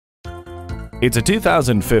It's a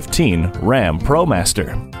 2015 Ram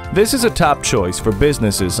ProMaster. This is a top choice for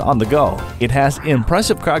businesses on the go. It has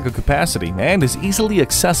impressive cargo capacity and is easily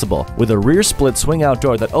accessible with a rear split swing-out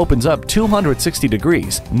door that opens up 260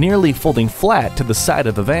 degrees, nearly folding flat to the side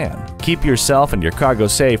of the van. Keep yourself and your cargo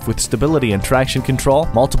safe with stability and traction control,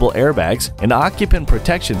 multiple airbags, an occupant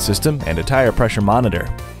protection system, and a tire pressure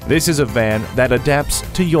monitor. This is a van that adapts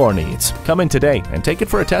to your needs. Come in today and take it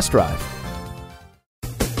for a test drive.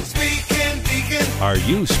 Are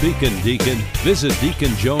you speaking Deacon? Visit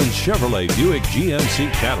Deacon Jones Chevrolet Buick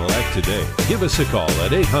GMC Cadillac today. Give us a call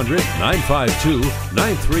at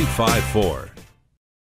 800-952-9354.